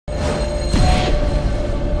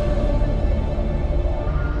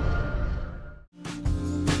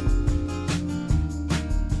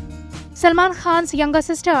Salman Khan's younger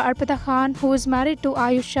sister Arpita Khan, who is married to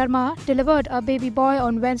Ayush Sharma, delivered a baby boy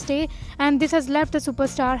on Wednesday, and this has left the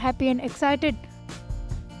superstar happy and excited.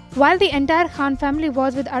 While the entire Khan family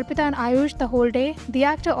was with Arpita and Ayush the whole day, the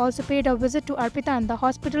actor also paid a visit to Arpita in the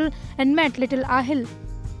hospital and met little Ahil.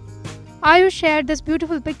 Ayush shared this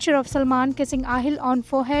beautiful picture of Salman kissing Ahil on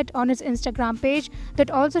forehead on his Instagram page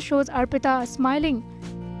that also shows Arpita smiling.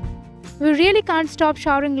 "We really can't stop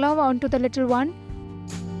showering love onto the little one."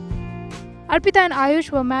 Arpita and Ayush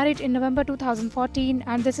were married in November 2014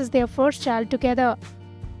 and this is their first child together.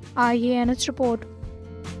 IANS report.